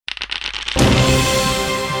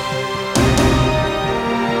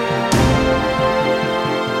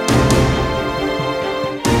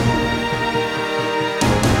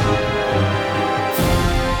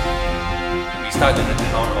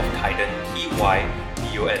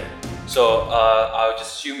YBON. So I'll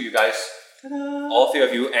just assume you guys, all three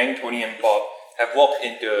of you, Ang, Tony, and Bob, have walked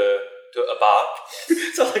into a bar.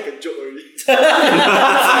 Sounds like a joke already.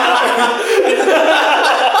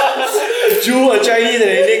 A Jew, a Chinese, and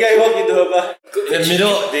an Indian guy walk into a bar. In the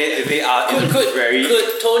middle, they are very...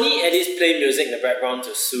 Could Tony at least play music in the background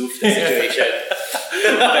to soothe the situation?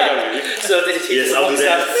 So they take Yes, I'll do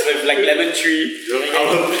that. with like lemon tree.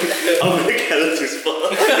 I'll make Helen to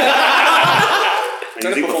spot.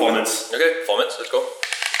 Using performance. Okay, performance, let's go.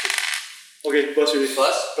 Okay, first really.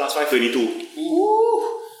 First? Plus 5. 22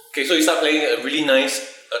 Okay, so you start playing a really nice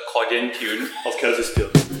accordion tune. of Careless Whisper.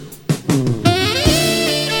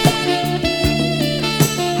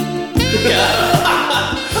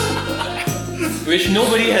 Which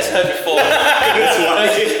nobody has heard before. That's why.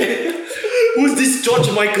 Who's this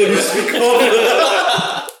George Michael you speak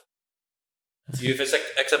of? You've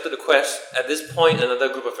accepted the quest. At this point, another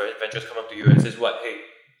group of adventurers come up to you and says, "What? Hey,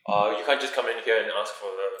 you can't just come in here and ask for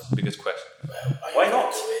the biggest quest." Why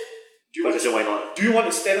not? Why not? Do you want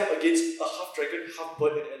to stand up against a half dragon, half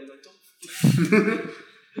bird, and elemental?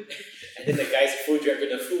 And then the guy's full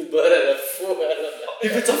dragon, a full bird, and a full elemental.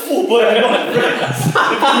 If it's a full bird, I'm not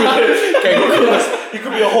it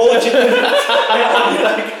could be a whole chicken. I'll be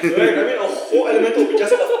like, a whole elemental will be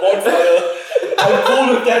just a bonfire. I'll go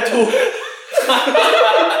with that too.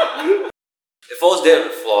 It falls dead on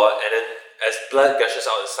the floor, and then as blood gushes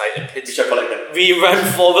out the side and hits, We shall collect them. We run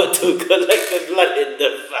forward to collect the blood in the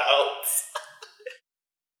vials.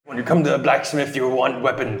 when you come to a blacksmith, you want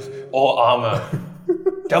weapons or armor.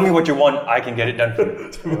 Tell me what you want, I can get it done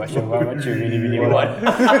for you. What you really, really want.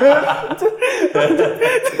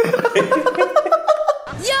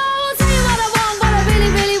 Yo, I'll tell you what I want, what I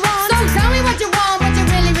really, really want. So tell me what you want, what you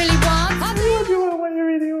really, really want. I'll tell you What you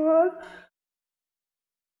really want.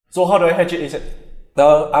 So how do I hatch it? Is it?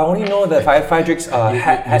 I only know that Frederick's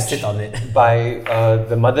hatched on it. by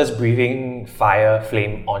the mother's breathing fire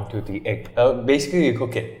flame onto the egg. Basically, you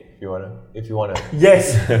cook it if you wanna.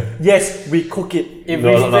 Yes, yes, we cook it. If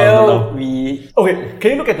we fail, we... Okay,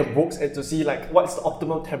 can you look at the books and to see like what's the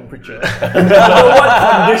optimal temperature? Under what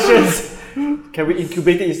conditions can we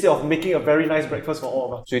incubate it instead of making a very nice breakfast for all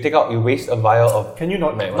of us? So you waste a vial of. Can you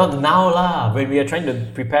not? Not now lah, when we are trying to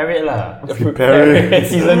prepare it lah. Prepare it.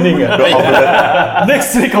 Seasoning.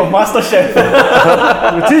 Next week on MasterChef,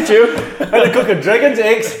 we'll teach you how to cook a dragon's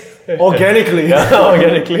eggs organically.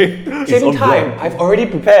 Organically. Same time, I've already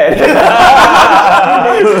prepared.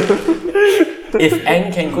 If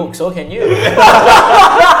Ang can cook, so can you.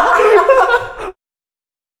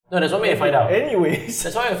 No, there's one way to find out. Anyways,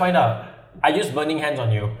 That's why I find out. I use burning hands on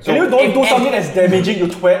you. can you don't if do Ang- something that's damaging, you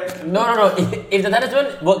twat? No. If the talisman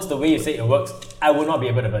works the way you say it works, I will not be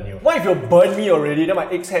able to burn you. What if you burn me already? Then my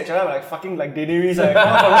eggs hatch and I'm like fucking like Daenerys, like come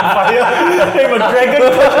out from fire. I'm a dragon,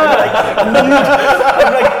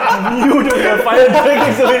 I'm like nude with a fire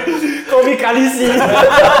dragon. So call me Khaleesi.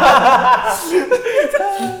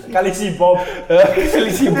 Khaleesi Bob.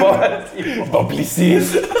 Khaleesi Bob. Bob,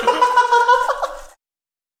 please.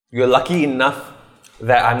 You're lucky enough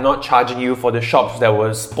that I'm not charging you for the shops that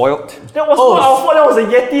were spoilt. That was not our fault, that was a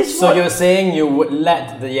Yeti So sword. you're saying you would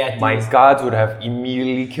let the Yeti... My guards would have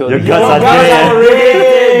immediately killed Your you. guards are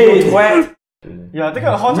dead. Yeah, take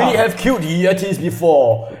a hot We tub. have killed Yetis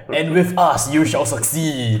before, and with us you shall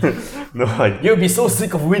succeed. No, You'll be so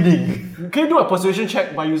sick of winning. Can you do a persuasion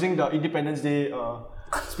check by using the Independence Day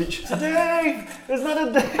speech? Today is not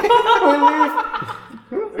a day we leave.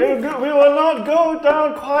 We will not go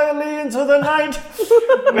down quietly into the night.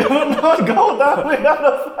 We will not go down without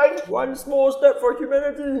a fight. One small step for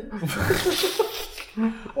humanity.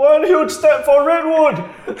 One huge step for Redwood.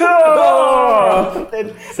 Ah!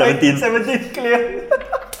 Then 17. 17 clear.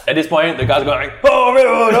 At this point, the guards are going like, "Oh,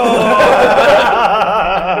 Redwood,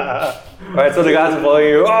 oh!" Alright, so the guards are following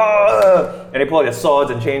you, "Oh!" And they pull out their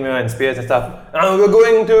swords and chainmail and spears and stuff. We're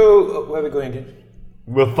going to... Where are we going again?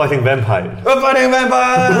 We're fighting vampires. We're fighting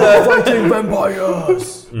vampires! Fighting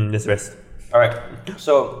vampires. Let's rest. Alright,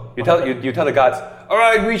 so you tell the guards,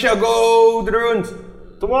 "Alright, we shall go to the ruins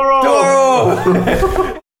Tomorrow.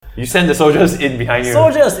 tomorrow!" You send the soldiers in behind you.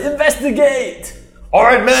 Soldiers, investigate.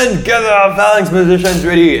 Alright, men, gather our phalanx positions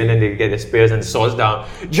ready. And then they get their spears and swords down.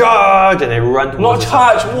 Charge! And they run towards Not the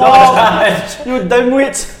charge, walk! You damn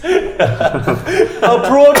wit!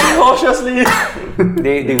 Approach cautiously!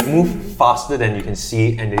 They move faster than you can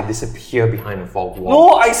see and they disappear behind the fog wall.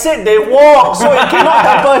 No, I said they walk, so it cannot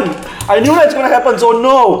happen! I knew that's gonna happen, so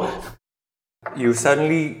no! You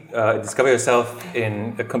suddenly discover yourself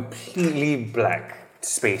in a completely black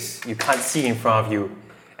space. You can't see in front of you.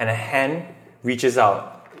 And a hand reaches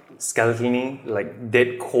out, skeletony, like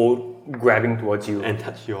dead cold grabbing towards you. And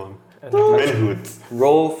touch your manhood.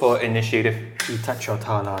 Roll for initiative. You touch your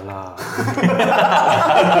ta-la-la.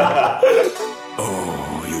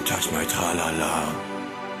 Oh, you touch my tra-la-la.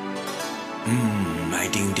 My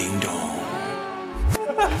ding-ding-dong.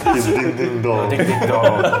 His ding ding dong.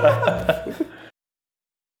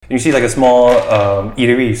 You see like a small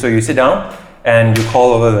eatery. So you sit down and you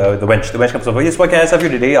call over the wench. The wench comes over. Yes, what can I serve you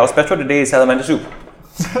today? Our special today is salamander soup.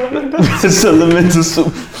 Salamander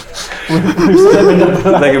soup.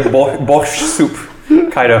 Like a borscht soup,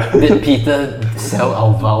 kind of. Did Peter sell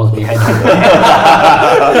our vowels behind him?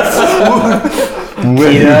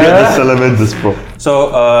 Where do you get the salamanders from?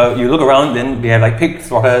 So you look around. Then we have like pig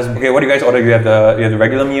throtters. Okay, what do you guys order? You have the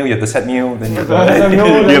regular meal. You have the set meal. Then you have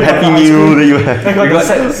You have Happy Meal, then you have... you got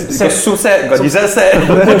soup set. Got dessert set.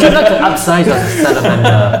 Would you like to upsize your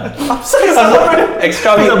salamander?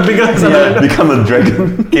 Extra meat. Bigger salamander. Become a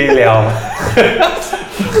dragon. 给了。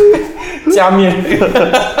加面。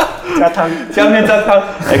加汤。加面加汤。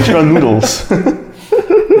 Extra noodles.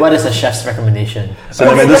 What is the chef's recommendation?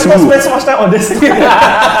 Salamander Let's not soup. spend so much time on this.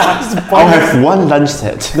 I'll have one lunch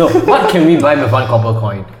set. No, what can we buy with 1 copper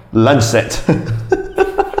coin? Lunch set.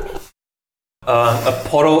 A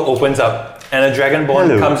portal opens up and a dragonborn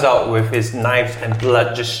Hello. comes out with his knives and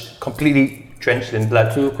blood, just completely drenched in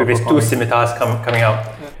blood, with his 2 scimitars coming out.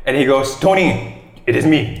 And he goes, Tony, it is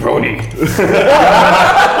me, Brody.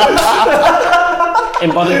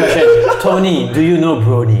 Important question. Tony, do you know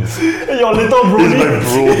Brony? Your little brony.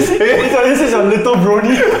 This is your little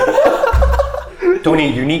brony. Tony,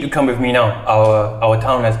 you need to come with me now. Our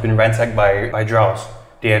town has been ransacked by drows.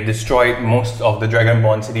 They have destroyed most of the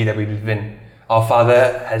dragonborn city that we live in. Our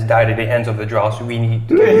father has died at the hands of the drows. We need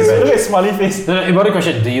to Look get at revenge. his smiley face. No, important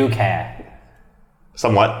question. Do you care?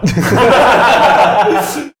 Somewhat.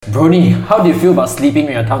 Brony, how do you feel about sleeping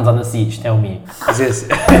when your town's under siege? Tell me. This.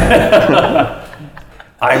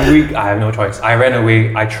 I'm weak. I have no choice. I ran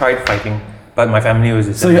away. I tried fighting, but my family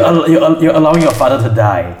was So you're allowing your father to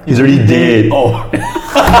die? He's already dead. Oh.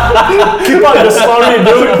 Keep up the story,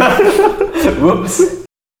 dude. Whoops.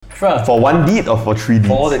 Sure. For 1 deed or for 3 deeds?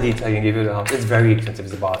 For all the deeds I can give you the house. It's very expensive.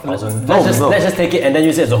 It's about 1,000. Let's just take it and then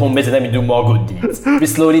use it as a home base and then we do more good deeds. We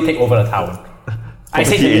slowly take over the town. I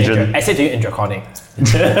say to you in Draconic. I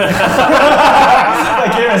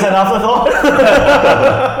came as an afterthought.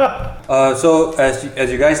 So as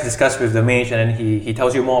you guys discuss with the mage, and then he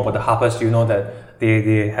tells you more about the Harpers, you know that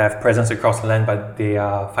they have presence across the land, but they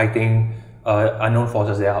are fighting unknown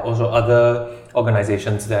forces. There are also other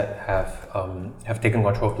organizations that have taken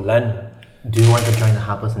control of the land. Do you want to join the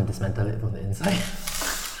Harpers and dismantle it from the inside?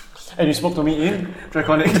 And you spoke to me in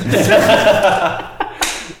Draconic.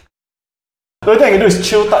 The only thing I can do is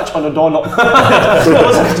chill touch on the doorknob.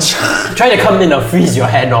 Try to come in and freeze your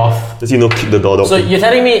hand off. Does he kick the door down? So you're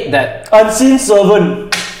telling me that Unseen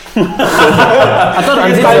servant. I thought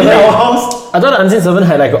the unseen servant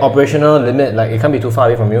had like an operational limit, like it can't be too far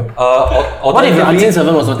away from you. What if the unseen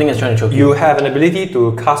servant was something that's trying to choke you? You have an ability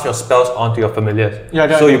to cast your spells onto your familiars.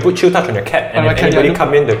 Yeah, so you put chill touch on your cat, and my if cat, anybody yeah.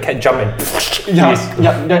 come in, the cat jump and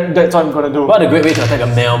That's what I'm gonna do. What a great way to attack a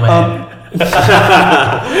mailman. Oh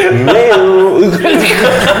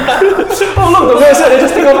look, the way said they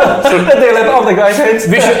just take off the guy's hands.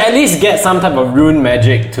 We should at least get some type of rune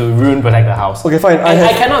magic to rune protect the house. Okay, fine.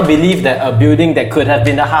 I cannot believe that a building that could have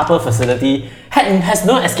been the Harper facility has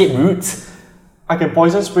no escape routes. I can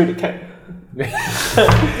poison spray the cat.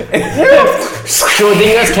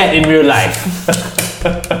 Schrodinger's cat in real life.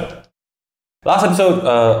 Last episode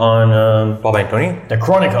on Bob and Tony, The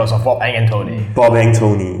Chronicles of Bob and Tony. Bob and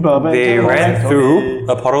Tony. they ran through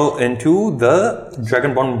a portal into the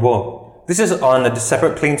Dragonborn world. This is on a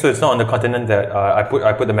separate plane, so it's not on the continent that I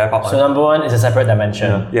put the map up So on. number 1 is a separate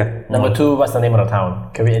dimension. Yeah. Number 2, what's the name of the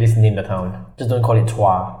town? Can we at least name the town? Just don't call it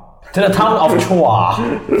Chua. To the town of Chua.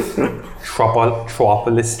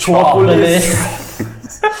 Tropolis. Tropolis.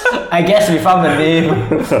 I guess we found the name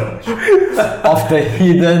of the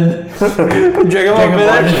hidden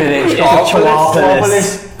Dragonborn village. It's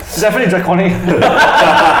Tropolis. It's definitely draconic.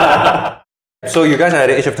 So you guys are at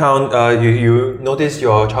the edge of town. You notice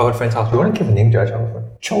your childhood friend's house. You want to give a name to your childhood friend?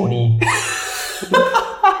 Choni.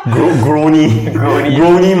 Grony.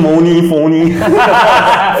 Grony, Moni, Phony.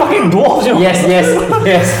 Fucking dwarves, you know. Yes.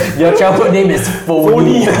 Your childhood name is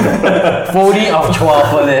Phony. Phony of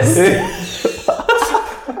Tropolis.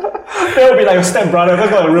 That would be like your stepbrother.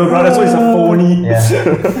 That's not a real brother, so it's a phony. Yeah.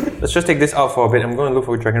 Let's just take this out for a bit. I'm going to look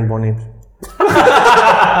for Dragonborn names.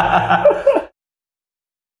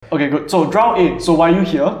 Okay, good. So Drow A. So why are you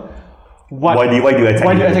here? Why do you attack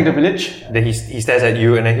Why do you me? attack the village? Then he stares at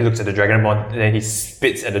you, and then he looks at the Dragonborn, and then he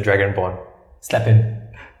spits at the Dragonborn. Slap him.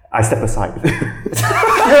 I step aside. What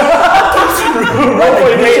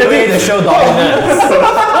a great way to show dominance.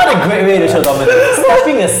 What a great way to show dominance.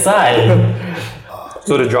 Stepping aside.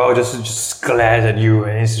 So the drow just glares at you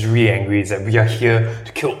and he's really angry. He's like, we are here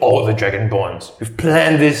to kill all the Dragonborns. We've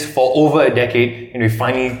planned this for over a decade and we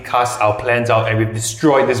finally cast our plans out and we've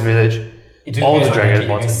destroyed this village. All the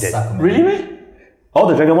Dragonborns are dead. Really, man? All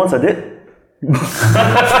the Dragonborns are dead?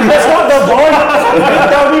 That's not the point! You can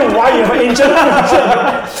tell me why you have an ancient tradition.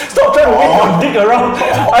 Stop trying to make your dick around.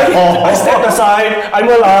 I stepped aside. I'm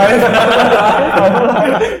alive.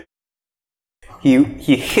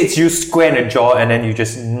 He hits you square in the jaw and then you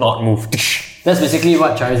just not move. That's basically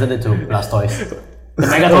what Charizard did to Blastoise. The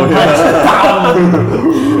Megaton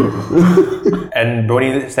punch. And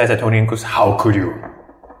Brony stares at Tony and goes, how could you?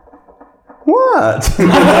 What?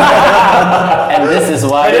 And this is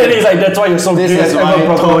why. And then he's like, that's why you're so This gay is as why ever,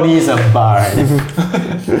 brother. Tony's a bard.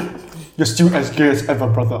 You're still as gay as ever,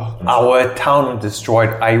 brother. Our town was destroyed.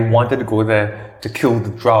 I wanted to go there to kill the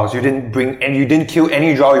drows. You didn't kill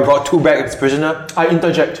any drow. You brought 2 back as prisoner. I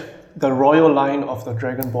interject. The royal line of the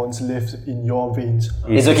Dragonborns lives in your veins.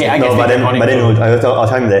 It's okay, I No, can but speak then according to- I'll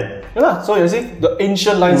tell him that. Yeah, so you see, the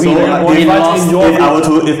ancient line We lost- in your If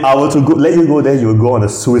I veins. were to let you go there, you will go on a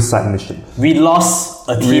suicide mission. We lost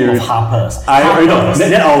a team of Harpers. I know.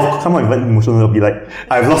 Then I'll come out even emotional. I'll be like,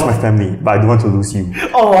 I've lost my family, but I don't want to lose you.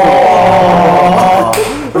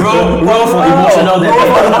 Roll for emotional damage.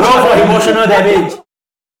 Roll for emotional damage.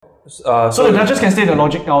 So the Duchess can stay in our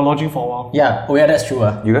lodging for a while. Yeah, oh yeah, that's true.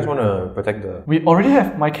 You guys want to protect the... We already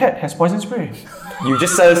have. My cat has poison spray. You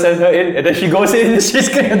just send her in and then she goes in. She's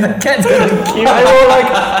gonna, the cat's gonna kill.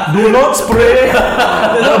 I will do not spray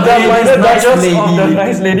the nice Duchess lady. of the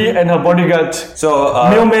nice lady and her bodyguard. So,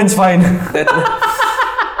 Mailman's fine.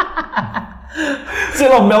 See a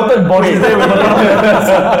lot of melted bodies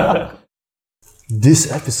there.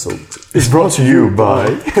 This episode is brought to you by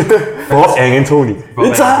Bob and Tony.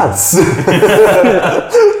 It's us!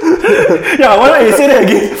 Yeah, why don't you say that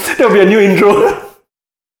again? There'll be a new intro.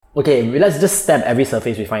 Okay, let's just stab every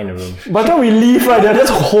surface we find in the room. By the time we leave, right, there are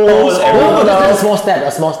just holes. No, that's a small stab,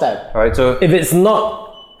 a small stab. Alright, so... If it's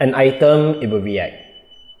not an item, it will react.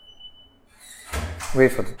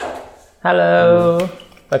 Wait for... Hello,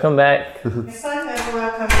 welcome back. It's time to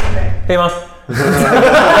welcome you back. Hey, Ma.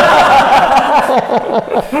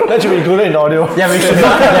 That should be included in audio. Yeah, we should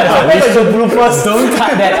not cut that out. We should bloopers. Don't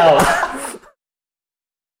cut that out.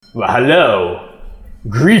 Well, hello.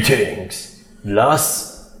 Greetings.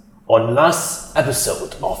 On last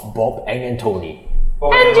episode of Bob, Ang and Tony.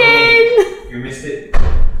 You missed it.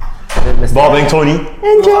 Bob and Tony.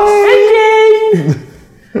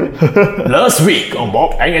 Last week on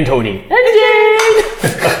Bob, Ang and Tony.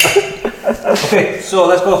 Okay, so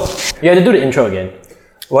let's go. You have to do the intro again.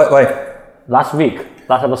 Why? Last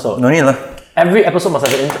episode. No need lah. Every episode must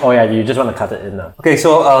have an intro. Oh yeah, you just want to cut it in now. Okay,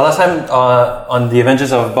 so last time on the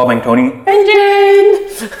Adventures of Bob and Tony,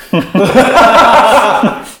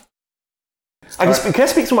 Can I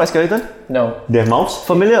speak to my skeleton? No. They have mouths?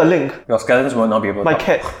 Familiar link. your skeletons will not be able to My talk.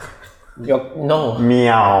 cat. No.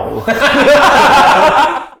 Meow.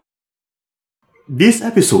 This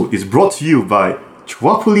episode is brought to you by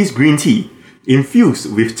Chwapolis Green Tea.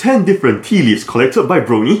 Infused with 10 different tea leaves collected by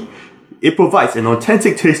Brony, it provides an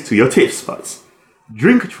authentic taste to your taste buds.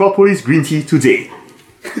 Drink Chwapolis Green Tea today.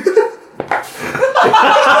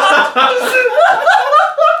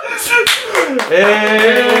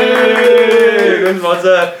 Hey, good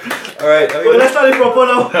sponsor. Alright, Let's start it proper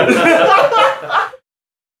now.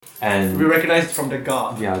 and We recognize it from the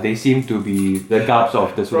garb. yeah, they seem to be the guards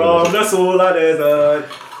of this From the solar desert.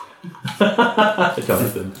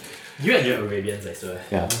 Jonathan. You and your Arabians, I swear.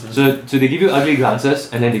 Yeah. So they give you ugly glances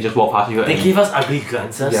and then they just walk past you. They and give us ugly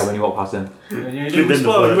glances. yeah, when you walk past them. You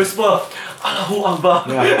whisper, Allahu Akbar.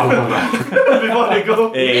 Yeah. Before they go.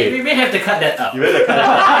 We may have to cut that up.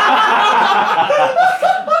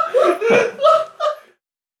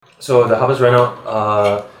 So the harvest ran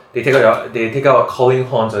out. They take out calling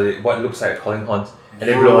horns, or what looks like calling horns, and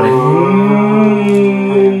they blow on it.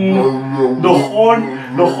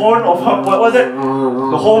 The horn of what was it?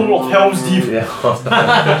 The horn of Helm's Deep. Yeah.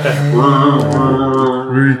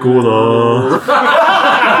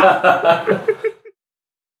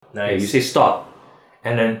 Nice. You say stop,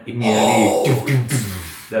 and then immediately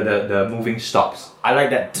the moving stops. I like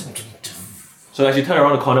that. So as you turn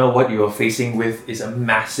around the corner, what you are facing with is a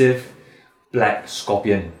massive black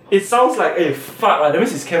scorpion. It sounds like fuck that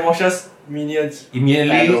means it's Chemosh's minions. Hello,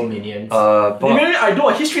 Immediately, minions. Bob Immediately I do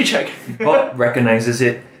a history check. Bob recognizes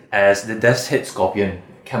it as the Death's Head Scorpion,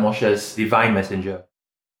 Chemosh's divine messenger.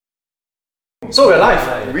 So we're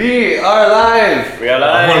live. We are live! We are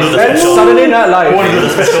live. And Saturday Night Live.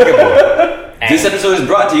 This episode is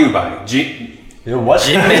brought to you by What?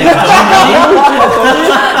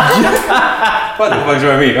 What the fuck's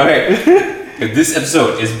wrong with me? Okay. This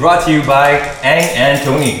episode is brought to you by Ang and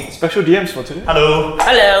Tony. Special DMs for today. Hello.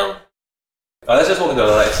 Hello. Let's just walk into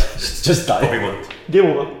the lights. Just die. Game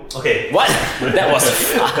over. Okay. What? That was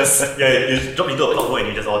fast. Yeah, you drop into a clock hole and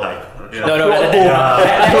you just all die. Yeah. No.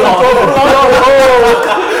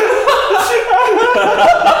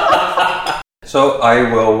 So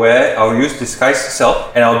I'll use disguise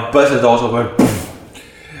self and I'll burst the doors open.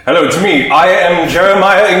 Hello, it's me. I am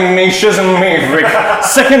Jeremiah Ignatius Maverick,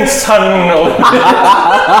 second son of...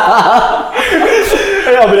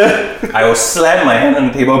 Hey, I'll be there. I will slam my hand on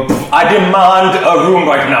the table. I demand a room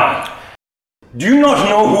right now. Do you not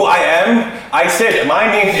know who I am? I said my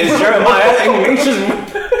name is Jeremiah Ignatius.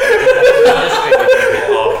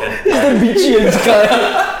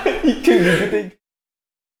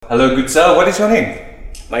 Hello, good sir. What is your name?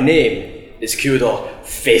 My name is Qdor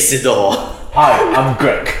Faceidor. Hi, I'm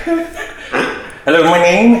Greg. Hello, my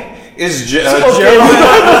name is Jeremiah.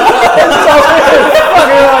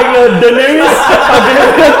 Fucking like Daenerys,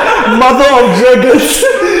 mother of dragons,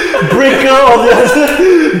 breaker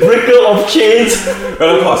of chains,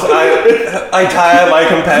 Well, of course, I tire my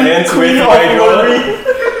companions with my jewelry.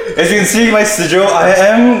 As you can see my sigil, I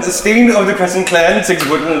am the Stain of the Crescent Clan, 6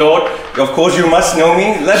 Woodland Lord. Of course, you must know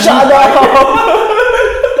me. Shut up!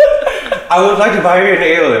 I would like to buy you an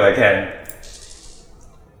ale if I can.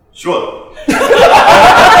 Sure.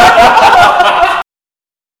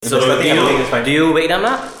 So do you wake them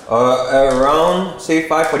up? Around, say,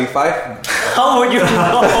 5:45. How would you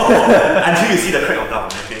know? Until you see the crack of dawn.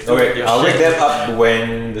 Okay. Okay, I'll wake them up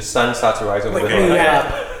when the sun starts to rise over the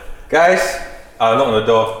horizon. Guys, I'll knock on the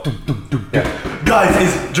door. Guys,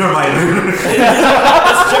 it's Jeremiah.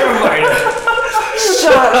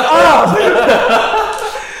 Shut up!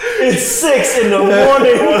 It's 6 in the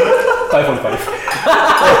morning. 5:45.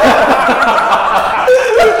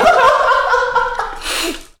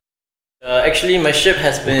 Actually, my ship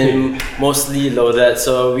has been mostly loaded,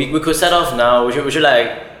 so we could set off now. Would you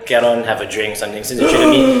like get on, have a drink, something? Since you treated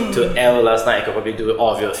me to L last night, I could probably do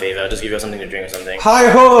all of you a favor. Just give you something to drink or something. Hi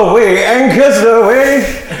ho away, anchors away,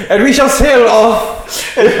 and we shall sail off.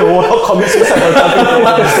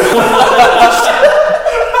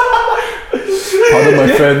 Pardon my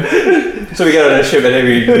friend. So we get on the ship and then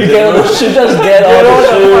we Get on the ship, just get on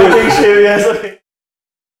the ship.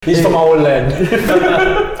 He's from our land.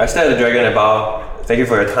 I stare at the dragon and bow. Thank you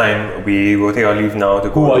for your time. We will take our leave now to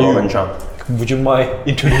go to Orancham. Would you mind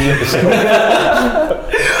introducing yourself?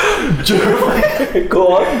 Go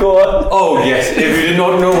on. Oh yes, if you did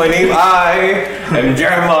not know my name, I am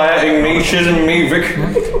Jeremiah Ignatius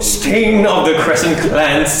Maverick, Stain of the Crescent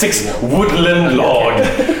Clan, 6 Woodland Lord.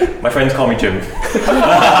 My friends call me Jim.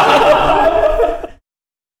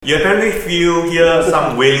 You apparently hear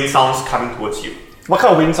some wailing sounds coming towards you. What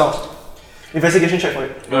kind of wind sounds? Investigation check for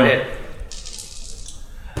it. Go ahead.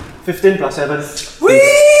 15 plus 7. What?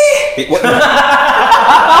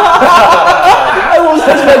 I was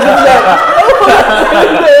expecting that.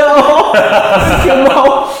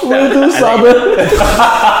 Way too sudden.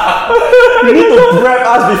 You need to grab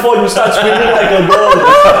us before you start screaming like a girl.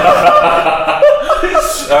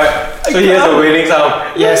 Alright, so here's the wailing sound.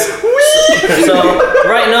 Yes. So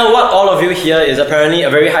right now, what all of you hear is apparently a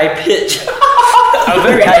very high pitch. A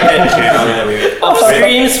very high pitch of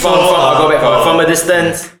screams from a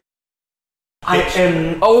distance. I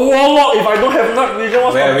am a warlock if I don't have night vision.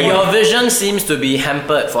 What's Where are we? Your vision seems to be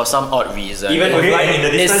hampered for some odd reason. Even with light in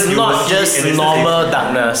the distance, It's you not will see just in the normal distance.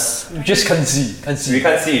 darkness. You just can't see. we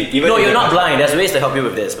can't see. Even No, if you're we- not blind. There's ways to help you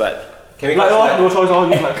with this, but Can we Like, cast no choice, I'll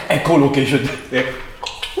use like echolocation. Yeah.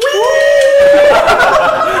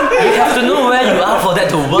 You have to know where you are for that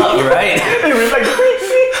to work, right?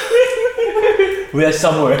 we are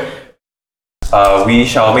somewhere. We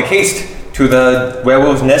shall make haste to the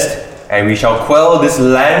werewolf's nest, and we shall quell this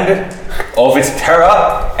land of its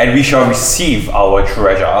terror, and we shall receive our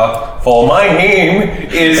treasure. For my name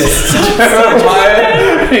is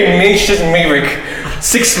Jeremiah Ignatius Maverick,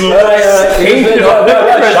 6 Lords.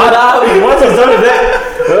 Shut up! Once it's done with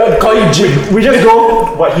that, call you Jim. We just go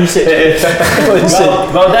what he said.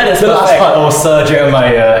 Well, that is the last part of Sir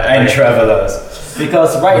Jeremiah and Travelers.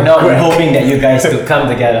 Because right now we're hoping that you guys could come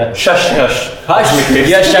together. Shush, hush. Hush!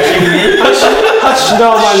 You're shushing me. Hush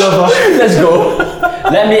now, my lover. Let's go.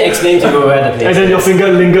 Let me explain to you where the place And then your finger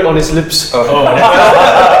lingered on his lips.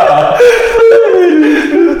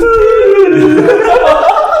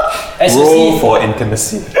 As you Roll see, for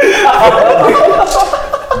intimacy.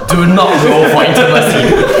 Do not roll for intimacy.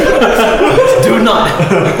 Do not.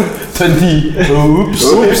 20. Oops.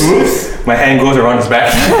 My hand goes around his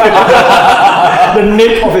back. The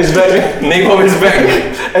nape of his back. Nape of his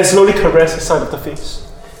back. And slowly caress the side of the face.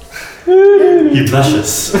 He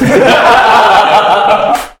blushes.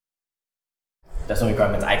 There's no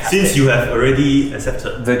requirements. I can't. Since you have already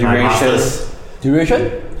accepted The my duration. masters,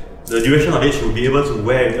 Duration? the duration of it should be able to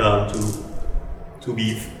wear it to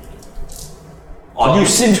be on You you.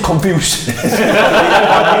 seem confused.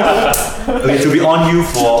 Okay, to be on you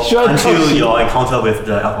for until your encounter with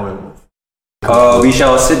the alpha werewolf. We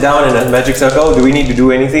shall sit down in a magic circle. Do we need to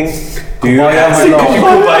do anything? Do you have I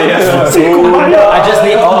just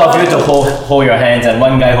need all of you to hold your hands and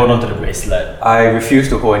one guy hold on to the bracelet. I refuse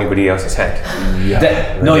to hold anybody else's hand.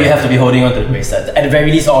 No, you have to be holding on to the bracelet. At the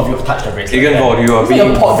very least, all of you touch the bracelet. Igenvold, you are Is it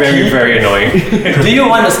being a pot very, key? very annoying. Do you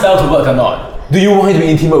want the spell to work or not? Do you want him to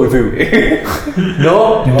be intimate with you?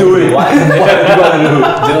 No? Do it. What? What do you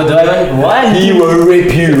want to do? Do I want what? He will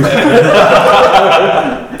rape you.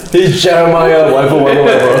 He's Jeremiah,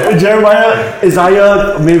 whatever. Jeremiah,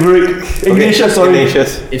 Isaiah, Maverick, Ignatius, sorry.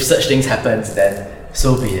 Ignatius. If such things happens, then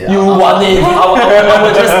so be it. You want it. I'll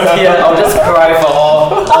just cry for all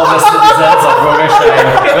the citizens of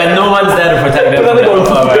Rogershire when no one's there to protect them from the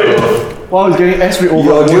alpha werewolf. Wow, he's getting angry over.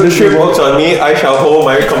 Your guild trip works on me. I shall hold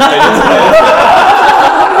my companion's hand.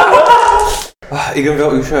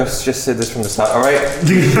 Igenvold, you should have just said this from the start, alright?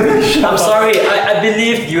 I'm sorry, I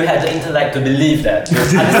believed you had the intellect to believe that, to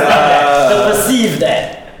understand that, to perceive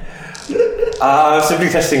that. I'm simply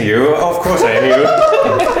testing you. Of course I knew.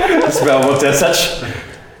 This spell will test such.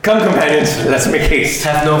 Come, companions, let's make haste.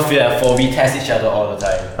 Have no fear, for we test each other all the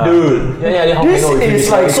time. Dude. This is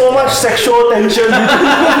like so much sexual tension between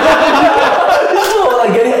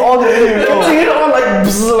like getting on with you. Getting on like,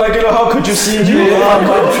 bzz, like, you know, how could you see me? You are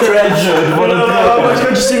my treasure. How much could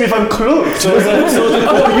you see me if I'm cloaked? So to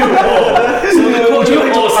quote you,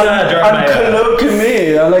 Uncloak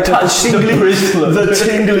me. I like the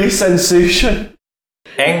tingly sensation.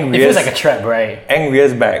 Ang it feels rears, like a trap, right? Ang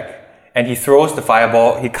rears back and he throws the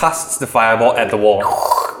fireball. He casts the fireball at the wall.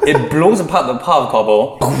 It blows apart the part of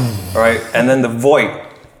cobble, right? And then the void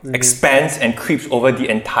expands and creeps over the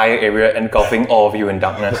entire area, engulfing all of you in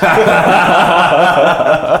darkness.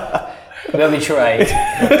 Well, we tried.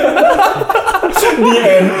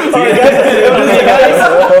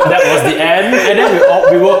 That was the end. And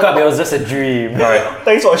then we woke up, it was just a dream. Alright.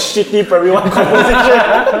 Thanks for a shitty primary 1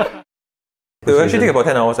 conversation. It will actually take about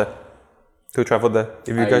 10 hours to travel there.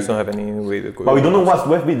 If you guys don't have any way to go. But we don't know what's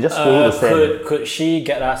where we just follow the sand. Could she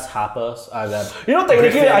get us harpers? You know,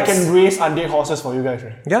 technically, I can raise undead horses for you guys,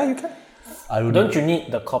 right? Yeah, you can. Don't you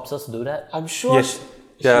need the corpses to do that? I'm sure. Yes.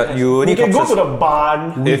 Yeah, you We need can go corpses. to the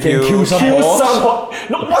barn. If you Kill some horse.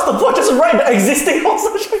 No, what's the point? Just ride the existing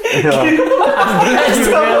horses. I'm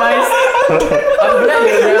glad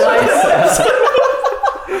you realize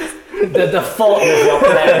the fault with your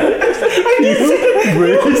plan.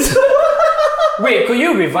 Wait, could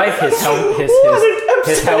you revive his helmet? No, slit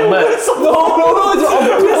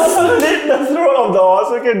the throat of the horse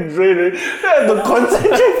so we can drain it. They have to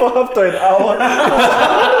concentrate for up to an hour.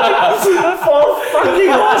 For fucking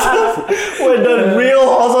horses. When the real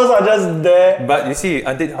horses are just there. But you see,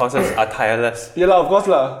 undead horses are tireless. Yeah, of course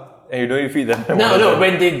lah. And you don't even feed them. No,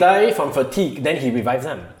 when they die from fatigue, then he revives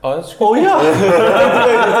them. Oh, that's Oh yeah.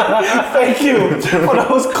 Thank you for the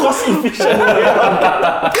most cost efficient way.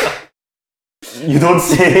 You don't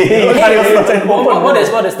say. What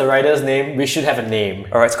is the rider's name? We should have a name.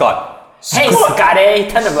 Alright, Scott. Hey, Scotty,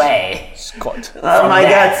 turn away. Oh my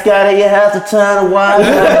God, Scotty, you have to turn away.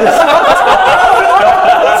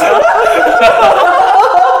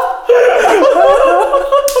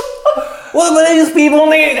 What will these people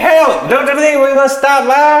need help? Don't you think we're gonna stop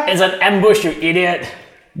by? It's an ambush, you idiot.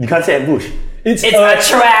 You can't say ambush. It's a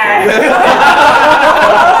trap.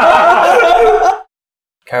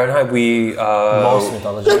 Fahrenheit, we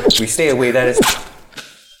we stay away. That is. That's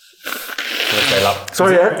very loud.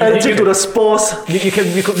 Sorry, allergic to the spores. You could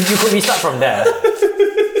restart from there.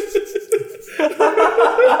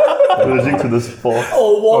 Allergic to the spore.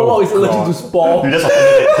 Oh, it's allergic to spore. You just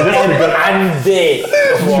triggered. I'm dead.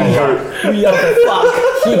 We are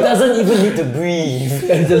fucked. He doesn't even need to breathe.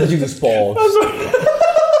 And it's allergic to spores.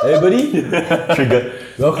 Everybody, Triggered.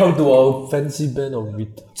 welcome to our fancy band of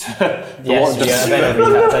retards. Yes, we are very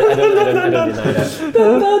retards. I don't deny that.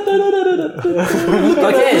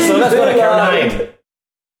 Okay, so let's go to Caroline.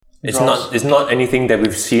 It's not anything that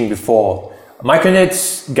we've seen before.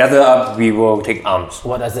 Myconids gather up. We will take arms.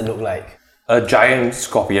 What does it look like? A giant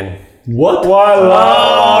scorpion. What?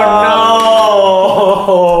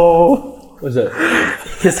 What's that?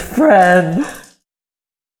 His friend.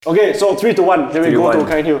 Okay, so 3 to 1. Then we go to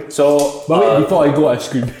Kind Hill. So, But wait, before I go, I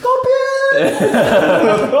scream.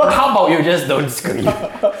 How about you just don't scream?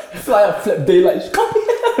 Fly up, flap daylight. Scorpion!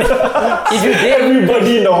 If you did,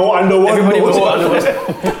 Everybody in the whole underworld everybody knows will it.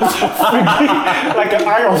 Like an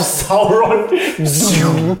eye of Sauron.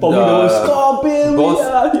 Probably the word Scorpion! both we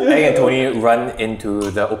are here. Egg and Tony run into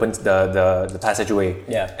the open the passageway.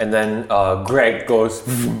 Yeah. And then Greg goes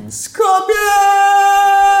Scorpion,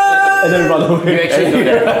 And then run away. you actually do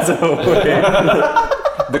that.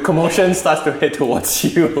 the commotion starts to head towards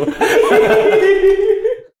you.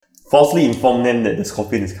 Falsely inform them that the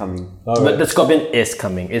scorpion is coming. But the scorpion is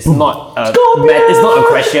coming. It's not it's not a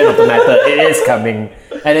question of the matter. It is coming.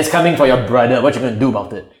 And it's coming for your brother. What you gonna do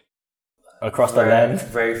about it? Across the land?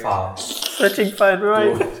 Very far. Searching fun,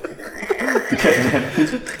 right?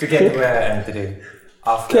 To get where I am today.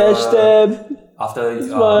 After, Catch them. After my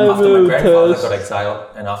my will grandfather test. got exiled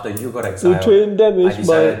and after you got exiled, train them I is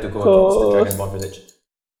decided my to go against the cause. Dragonborn village.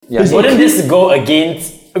 Yeah. Wouldn't this go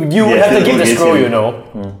against... You would Yes, have to it give the would, scroll, yes, you know.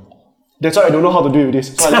 That's why I don't know how to deal with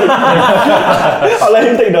this. So I'll let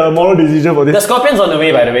him take the moral decision for The this. scorpion's on the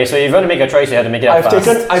way, by the way, so if you want to make a choice, you have to make it up fast.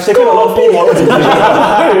 I've taken a lot of moral decisions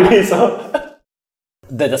already, so.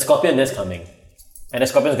 The scorpion is coming. And the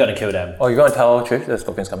scorpion's gonna kill them. Oh, you're gonna tell Trish the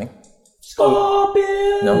scorpion's coming?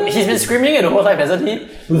 Scorpion! No. He's been screaming it the whole time, hasn't he?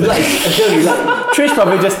 Trish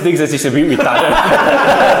probably just thinks that she should be retarded.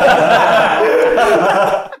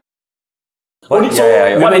 What?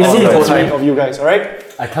 Yeah. What is Only it the time. of you guys, alright?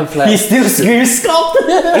 I can't fly. He still screams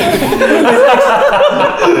scorpion!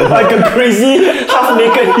 Like a crazy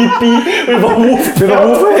half-naked hippie with a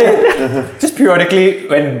wolf head. Just periodically,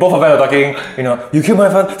 when both of them are talking, you killed my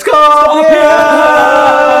father. Scorpion!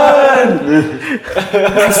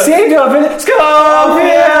 I saved your village.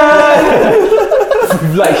 Scorpion!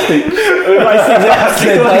 Lightstick.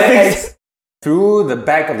 Through the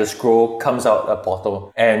back of the scroll comes out a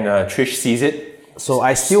portal, and Trish sees it. So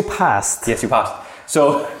I still passed. Yes, you passed.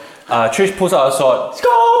 So Trish pulls out a sword.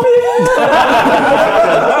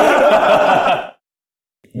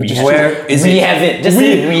 Where is We it? have it. Just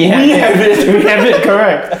say we have it. We have it,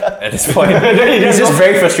 correct. At this point, he's just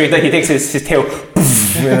very frustrated. He takes his tail.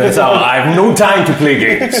 So I have no time to play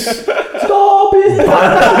games.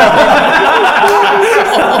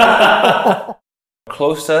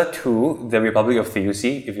 Closer to the Republic of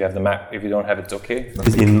Theussi, if you have the map. If you don't have it, it's okay.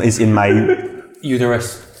 It's in my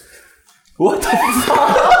Uterus. What the fuck?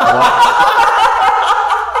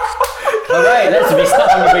 Alright, let's restart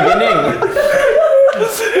from the beginning.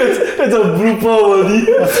 It's a blooper worthy.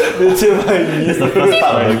 It's in my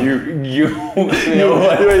your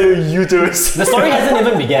uterus. The story hasn't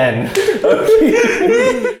even begun.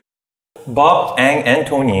 Bob, Aang, and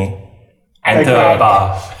Tony enter a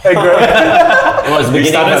bar. It was the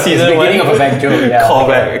beginning, started season beginning one. of a bad joke. Yeah. Call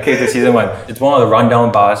back, okay, to season 1. It's one of the rundown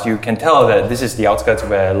bars. You can tell that this is the outskirts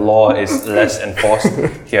where law is less enforced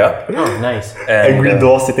here. Oh, nice. And, angry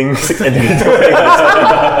door sitting.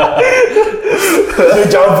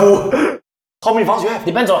 Deja vu. How many vows you have?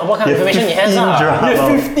 Depends on what kind of information he has. You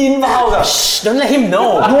have 15 vows. Shh, don't let him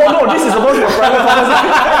know. No, this is about your private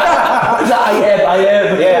conversation. I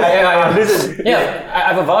am. Yeah, I am. This is Yeah, I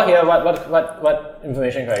have a vow here. What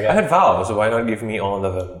information can I I get? had vows, so why not give me all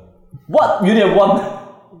of them? What? You need one.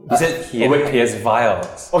 He said he has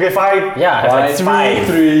vials. okay. Fine. Yeah, I have like 5.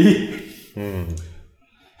 3.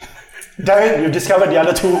 Damn it, you discovered the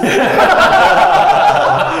other 2.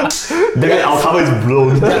 Then our cover is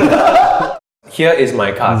blown. Here is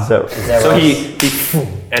my card. Zero. So he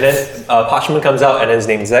and then parchment comes out and then his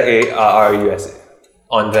name Zarus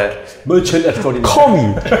on there. Merchant extraordinary. Call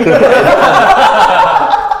me.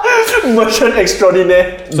 Merchant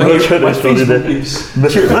extraordinaire. Merchant extraordinaire.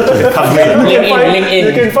 Merchant LinkedIn.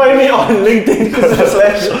 You can find me on LinkedIn.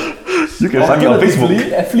 You can find me on Facebook.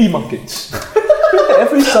 Alternatively, at flea markets.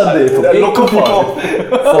 Every Sunday from 8 Local to 5. people.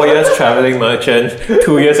 4 years traveling merchant,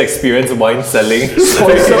 2 years experience wine selling.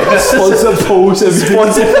 Sponsor posts,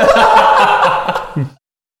 everything.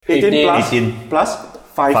 18 plus. 18. Plus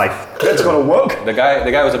 5. 5. That's gonna work. The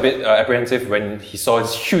guy was a bit apprehensive when he saw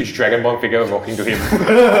this huge Dragonborn figure walking to him.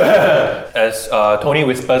 As Tony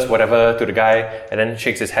whispers whatever to the guy and then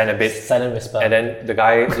shakes his hand a bit. Silent whisper. And then the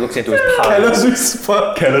guy looks into his palm. Careless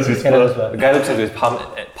whisper. Careless whisper. The guy looks into his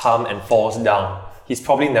palm and falls down. He's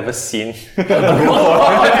probably never seen.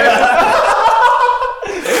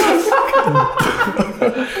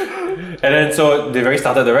 And then so they very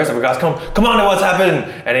started. The rest of the guys come on, what's happened?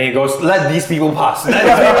 And then he goes, let these people pass. Let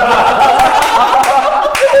these people pass.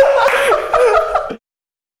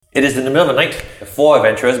 It is in the middle of the night. The 4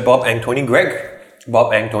 adventurers, Bob and Tony Greg,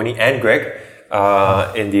 Bob, Ang, Tony, and Greg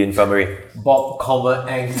in the infirmary. Bob,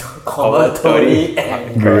 Ang, Tony,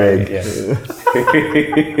 and Greg.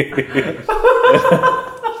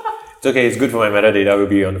 It's okay, it's good for my metadata. Will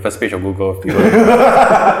be on the first page of Google. If people...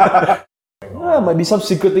 Might be some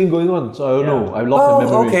secret thing going on, so I don't know. I've lost the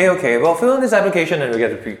memory. Okay. Well, fill in this application and we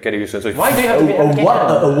get it used to it. So Why do you have to be A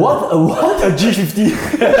what? A G50.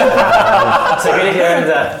 security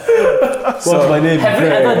clearance? What's my name? Have you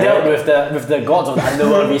ever dealt with the gods of the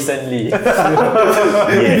underworld recently?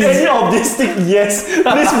 Any of these things, yes.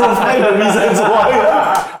 Please provide the reasons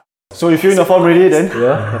why. So if you're in the form ready then?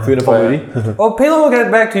 Yeah, I feel the form already. Oh, Payload will get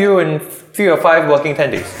back to you in 3 or 5 working 10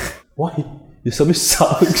 days. Why? Your service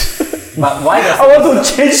sucks. But why does I want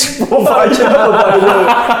to change provider.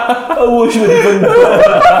 I wish you even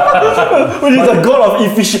Which is the goal of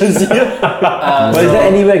efficiency. But is there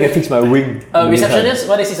any way I can fix my wing? receptionist,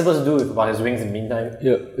 what is he supposed to do about his wings in the meantime?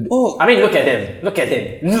 Yeah. I mean, look at him. Look at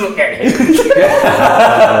him.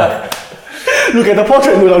 Look at the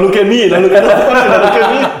portrait, now look at me. Now look at the portrait, now look at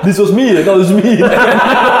me. This was me, that was me.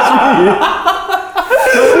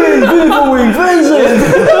 Beautiful wing, vision.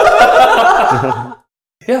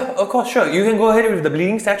 Yeah, of course, sure. You can go ahead with the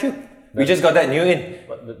bleeding statue. We just got that new in.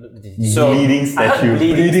 So Bleeding statue.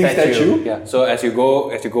 Bleeding statue. yeah. So as you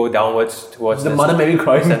go downwards towards The Mother Mary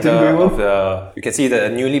crying thing center going on. of the, you can see that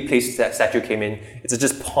a newly placed statue came in. It's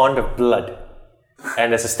just pond of blood,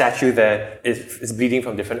 and there's a statue there. It's bleeding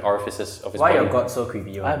from different orifices of his Why body. your god so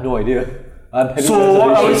creepy? I have no idea. I'm having So what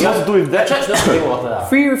are we reservations. supposed to do with that? Church doesn't drink water.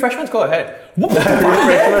 Free refreshments. Go ahead.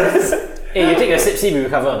 Hey, you take a sip, see if you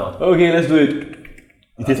recover or not. Okay, let's do it.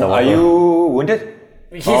 Are you wounded?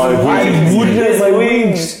 He's wounded. Wounded my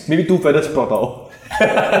wings. Maybe 2 feathers sprout out.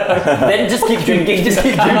 Then just keep drinking. Just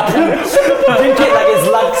keep drinking. Drink it like it's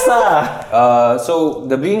laksa. So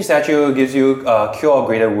the bleeding statue gives you cure of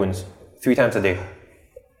greater wounds 3 times a day.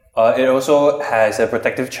 It also has a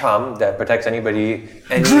protective charm that protects anybody.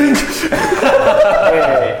 Drink!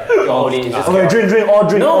 Normally, it's just Okay, drink, all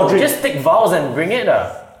drink, all no, drink. just take vials and bring it.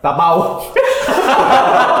 Dabao.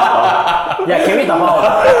 Yeah, can we dabao?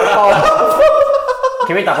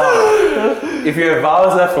 Can we dabao? If you have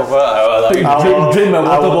vials left over, I will allow you to Drink my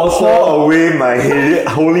water Pour bottle. away my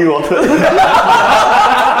holy water.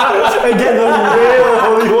 And get the real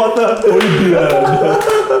holy water.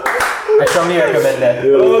 I strongly recommend that.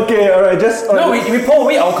 Okay, alright, just... No, we pour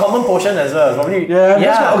away our common potion as well. Probably.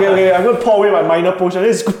 Yeah. Okay, I'm gonna pour away my minor potion.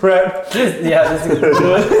 This is crap. This is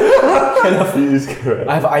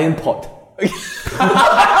I have an iron pot.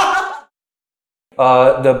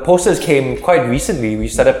 The posters came quite recently. We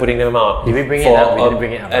started putting them out. Did we bring it up? We didn't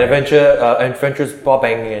bring it up. Adventures Bob,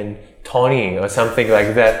 Ang, and Tony or something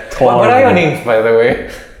like that. What are your names, by the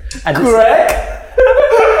way? Greg?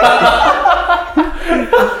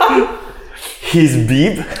 He's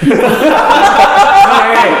Beep.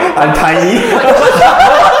 I'm Tiny.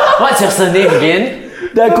 What's your surname again?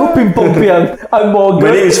 Then I go ping pong piang. I'm Morgan.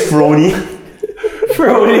 My name is Frony.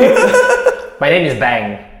 My name is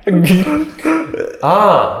Bang.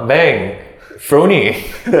 Bang, Frony,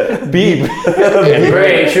 Beep. And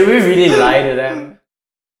Bray. Should we really lie to them?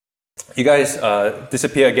 You guys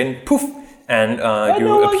disappear again, poof, and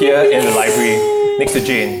you appear in the library next to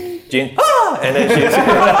Jane. Jane, and then she's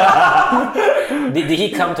Did he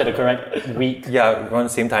come to the correct week? yeah, around the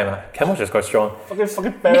same time. Camosh is quite strong.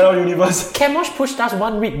 Fucking parallel universe. Camosh pushed us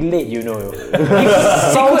 1 week late, you know.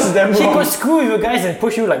 Sounds damn He wrong. could screw you guys and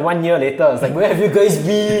push you like 1 year later. It's like, where have you guys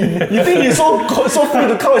been? You think he's so free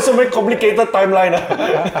to come with so very complicated timeline?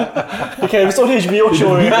 You can have so HBO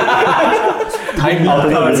show. Time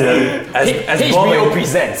Lapse. As HBO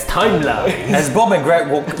presents Time Lapse. As Bob and Greg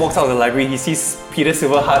walks out of the library, he sees Peter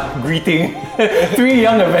Silverheart greeting 3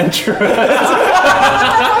 young adventurers.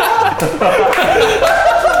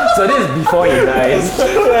 So this is before he dies.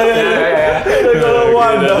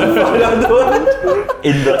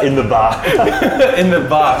 In the bar. in the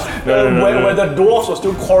bar. Where the dwarves were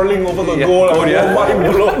still quarreling over the goal. Oh, yeah.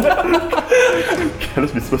 Mind blown.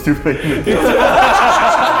 Careless Whisper super.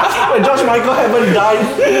 Josh Michael haven't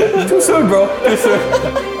died. Too soon, bro. Too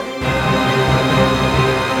soon.